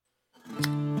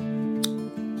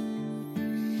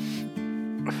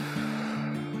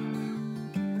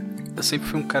Eu sempre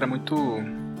fui um cara muito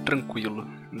tranquilo,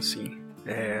 assim.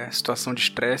 Situação de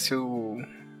estresse, eu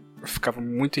ficava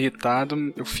muito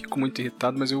irritado, eu fico muito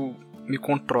irritado, mas eu me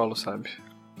controlo, sabe?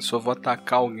 Só vou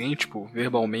atacar alguém, tipo,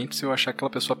 verbalmente, se eu achar que aquela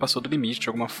pessoa passou do limite de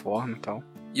alguma forma e tal.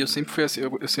 E eu sempre fui assim,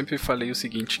 eu sempre falei o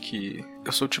seguinte, que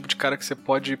eu sou o tipo de cara que você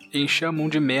pode encher a mão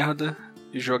de merda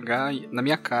e jogar na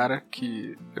minha cara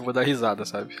que eu vou dar risada,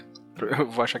 sabe? Eu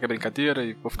vou achar que é brincadeira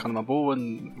e vou ficar numa boa,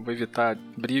 vou evitar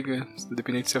briga,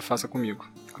 independente do que você faça comigo.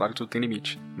 Claro que tudo tem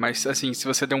limite. Mas, assim, se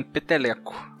você der um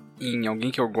peteleco em alguém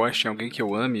que eu goste, em alguém que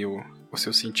eu ame, ou se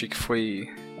eu sentir que foi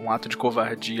um ato de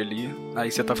covardia ali,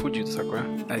 aí você tá fudido, sacou?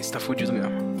 Aí você tá fudido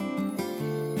mesmo.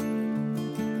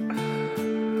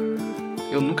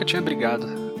 Eu nunca tinha brigado.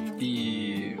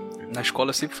 E na escola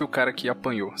eu sempre fui o cara que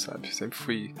apanhou, sabe?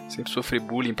 Sempre sofri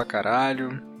bullying pra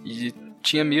caralho. E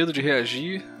tinha medo de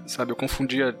reagir, sabe? Eu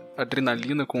confundia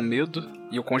adrenalina com medo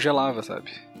e eu congelava,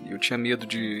 sabe? Eu tinha medo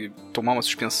de tomar uma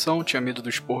suspensão, tinha medo do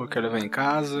esporro que eu ia levar em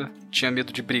casa, tinha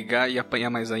medo de brigar e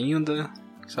apanhar mais ainda,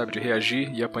 sabe? De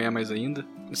reagir e apanhar mais ainda.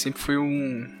 Eu sempre fui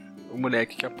um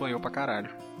moleque que apanhou pra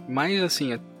caralho. Mas,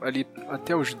 assim, ali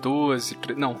até os 12...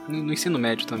 Não, no ensino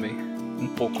médio também. Um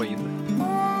pouco ainda.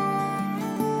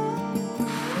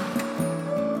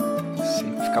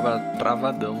 Sempre ficava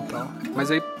travadão e tal.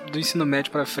 Mas aí, do ensino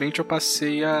médio pra frente, eu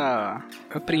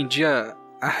aprendi a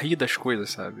rir das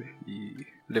coisas, sabe? E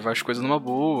levar as coisas numa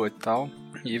boa e tal.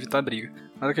 E evitar briga.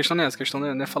 Mas a questão não é essa. A questão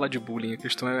não é falar de bullying. A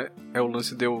questão é o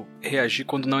lance de eu reagir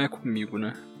quando não é comigo,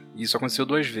 né? E isso aconteceu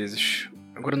 2 vezes.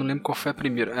 Agora eu não lembro qual foi a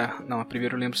primeira. A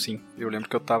primeira eu lembro sim. Eu lembro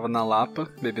que eu tava na Lapa,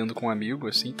 bebendo com um amigo,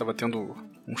 assim. Tava tendo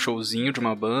um showzinho de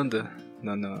uma banda.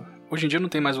 Hoje em dia não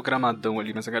tem mais o gramadão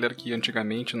ali, mas a galera que ia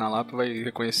antigamente na Lapa vai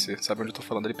reconhecer. Sabe onde eu tô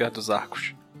falando? Ali perto dos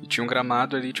Arcos. E tinha um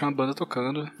gramado ali, tinha uma banda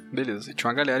tocando. Beleza. E tinha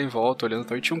uma galera em volta olhando.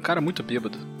 Então, e tinha um cara muito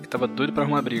bêbado, que tava doido pra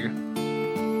arrumar briga.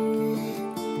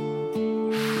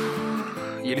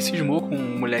 E ele cismou com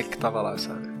um moleque que tava lá,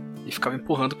 sabe? E ficava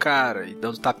empurrando o cara, e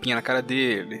dando tapinha na cara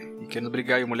dele, e querendo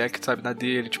brigar, e o moleque, sabe, na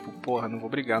dele, tipo, porra, não vou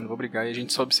brigar, e a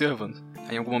gente só observando.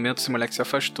 Aí em algum momento esse moleque se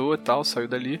afastou e tal, saiu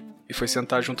dali, e foi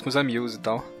sentar junto com os amigos e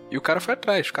tal. E o cara foi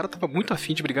atrás, o cara tava muito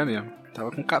afim de brigar mesmo.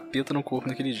 Tava com um capeta no corpo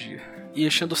naquele dia. E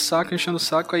enchendo o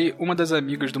saco, aí uma das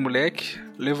amigas do moleque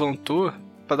levantou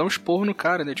pra dar um esporro no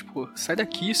cara, né, tipo, sai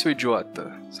daqui, seu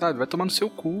idiota, sabe, vai tomar no seu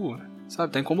cu.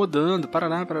 Sabe, tá incomodando,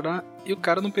 parará. E o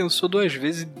cara não pensou 2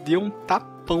 vezes e deu um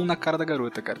tapão na cara da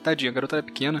garota, cara. Tadinha, a garota era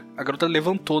pequena. A garota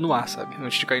levantou no ar, sabe,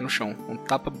 antes de cair no chão. Um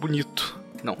tapa bonito.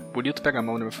 Não, bonito pega a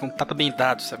mão, né? Foi um tapa bem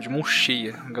dado, sabe, de mão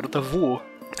cheia. A garota voou.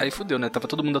 Aí fudeu, né? Tava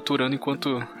todo mundo aturando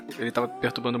enquanto ele tava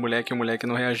perturbando o moleque e o moleque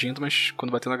não reagindo, mas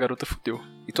quando bateu na garota, fudeu.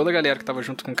 E toda a galera que tava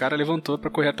junto com o cara levantou pra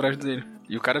correr atrás dele.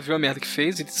 E o cara viu a merda que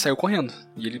fez e saiu correndo.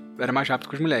 E ele era mais rápido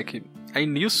que os moleques. Aí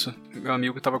nisso, meu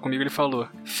amigo que tava comigo, ele falou: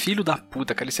 filho da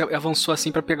puta, cara, ele avançou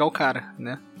assim pra pegar o cara,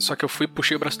 né? Só que eu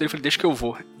puxei o braço dele e falei: deixa que eu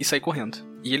vou. E saí correndo.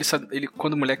 E ele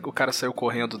quando o cara saiu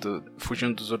correndo,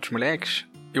 fugindo dos outros moleques,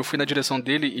 eu fui na direção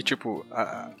dele e tipo,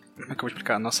 como é que eu vou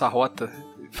explicar? Nossa rota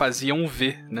fazia um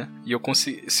V, né? E eu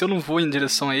consegui, se eu não vou em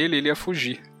direção a ele, ele ia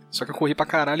fugir. Só que eu corri pra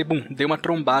caralho e bum, dei uma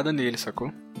trombada nele,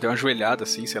 sacou? Dei uma joelhada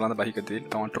assim, sei lá, na barriga dele,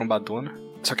 tá uma trombadona.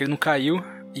 Só que ele não caiu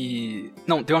e...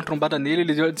 Não, dei uma trombada nele,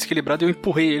 ele deu uma desequilibrada e eu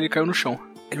empurrei ele e caiu no chão.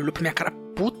 Ele olhou pra minha cara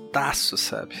putaço,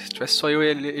 sabe? Se tivesse só eu e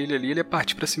ele ali, ele ia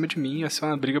partir pra cima de mim, ia ser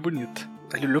uma briga bonita.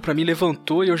 Ele olhou pra mim,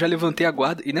 levantou e eu já levantei a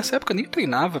guarda. E nessa época eu nem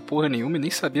treinava porra nenhuma e nem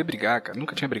sabia brigar, cara.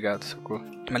 Nunca tinha brigado, sacou?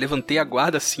 Mas levantei a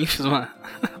guarda assim, fiz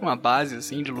uma base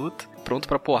assim de luta, pronto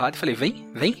pra porrada e falei: vem.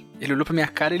 Ele olhou pra minha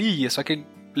cara e ele ia, só que ele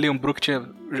lembrou que tinha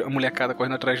a molecada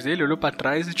correndo atrás dele, olhou pra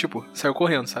trás e tipo, saiu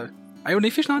correndo, sabe? Aí eu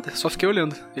nem fiz nada, só fiquei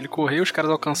olhando. Ele correu, os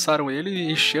caras alcançaram ele e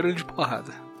encheram ele de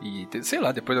porrada. E sei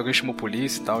lá, depois alguém chamou a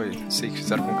polícia e tal, e não sei o que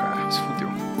fizeram com o cara, se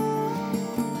fudeu.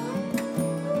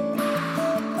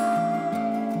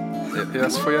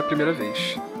 Essa foi a primeira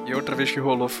vez. E a outra vez que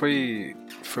rolou foi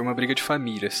uma briga de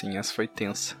família, assim, essa foi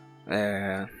tensa.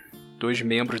 2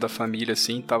 membros da família,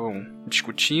 assim, estavam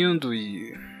discutindo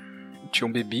e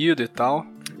tinham bebido e tal.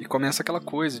 E começa aquela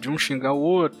coisa de um xingar o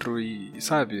outro e,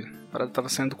 sabe, a parada tava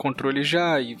saindo do controle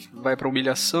já e vai pra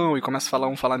humilhação e começa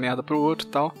a falar merda pro outro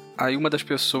e tal. Aí uma das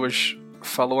pessoas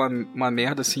falou uma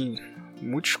merda, assim,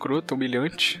 muito escrota,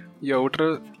 humilhante, e a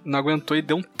outra não aguentou e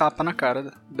deu um tapa na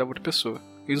cara da outra pessoa.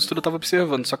 Isso tudo eu tava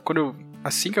observando, só que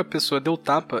assim que a pessoa deu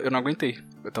tapa, eu não aguentei.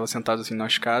 Eu tava sentado assim na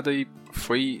escada e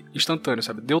foi instantâneo,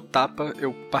 sabe? Deu tapa,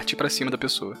 eu parti pra cima da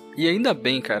pessoa. E ainda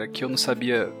bem, cara, que eu não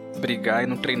sabia brigar e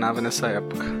não treinava nessa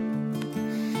época.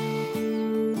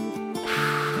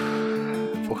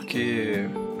 Porque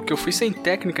eu fui sem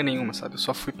técnica nenhuma, sabe? Eu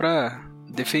só fui pra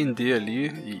defender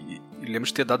ali e lembro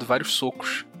de ter dado vários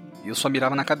socos E eu só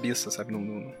mirava na cabeça, sabe?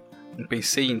 Não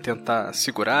pensei em tentar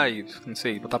segurar e, não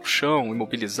sei, botar pro chão,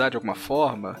 imobilizar de alguma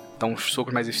forma, dar uns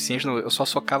socos mais eficientes. Não, eu só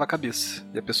socava a cabeça.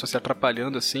 E a pessoa se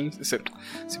atrapalhando assim,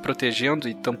 se protegendo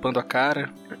e tampando a cara.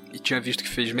 E tinha visto que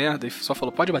fez merda e só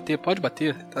falou, pode bater,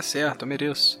 tá certo, eu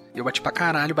mereço. E eu bati pra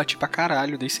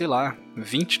caralho, dei, sei lá,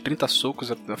 20, 30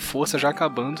 socos, a força já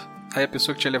acabando. Aí a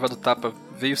pessoa que tinha levado o tapa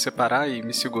veio separar e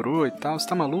me segurou e tal, você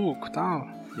tá maluco e tal.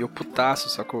 E eu putaço,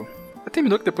 sacou?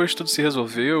 Terminou que depois tudo se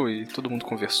resolveu e todo mundo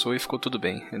conversou e ficou tudo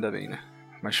bem, ainda bem, né?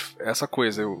 Mas essa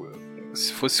coisa,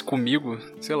 se fosse comigo,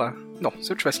 sei lá. Não, se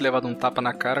eu tivesse levado um tapa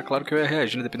na cara, claro que eu ia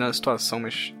reagir, né, dependendo da situação,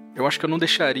 mas eu acho que eu não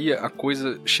deixaria a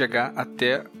coisa chegar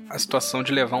até a situação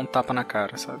de levar um tapa na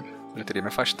cara, sabe? Eu já teria me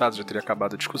afastado, já teria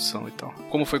acabado a discussão e tal.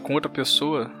 Como foi com outra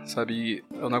pessoa, sabe,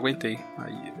 eu não aguentei.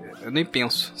 Aí eu nem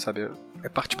penso, sabe? É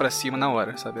partir pra cima na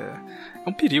hora, sabe? É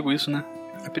um perigo isso, né?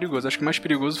 É perigoso. Acho que o mais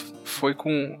perigoso foi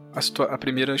com a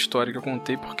primeira história que eu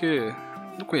contei, porque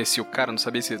não conhecia o cara, não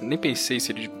sabia nem pensei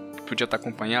se ele podia estar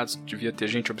acompanhado, se devia ter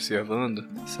gente observando,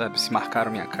 sabe? Se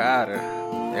marcaram minha cara.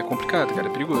 É complicado, cara,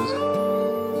 é perigoso.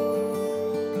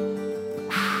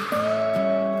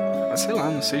 Mas sei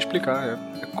lá, não sei explicar.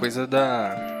 É coisa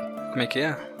da... Como é que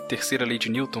é? Terceira lei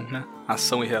de Newton, né?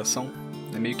 Ação e reação.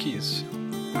 É meio que isso.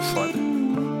 É foda.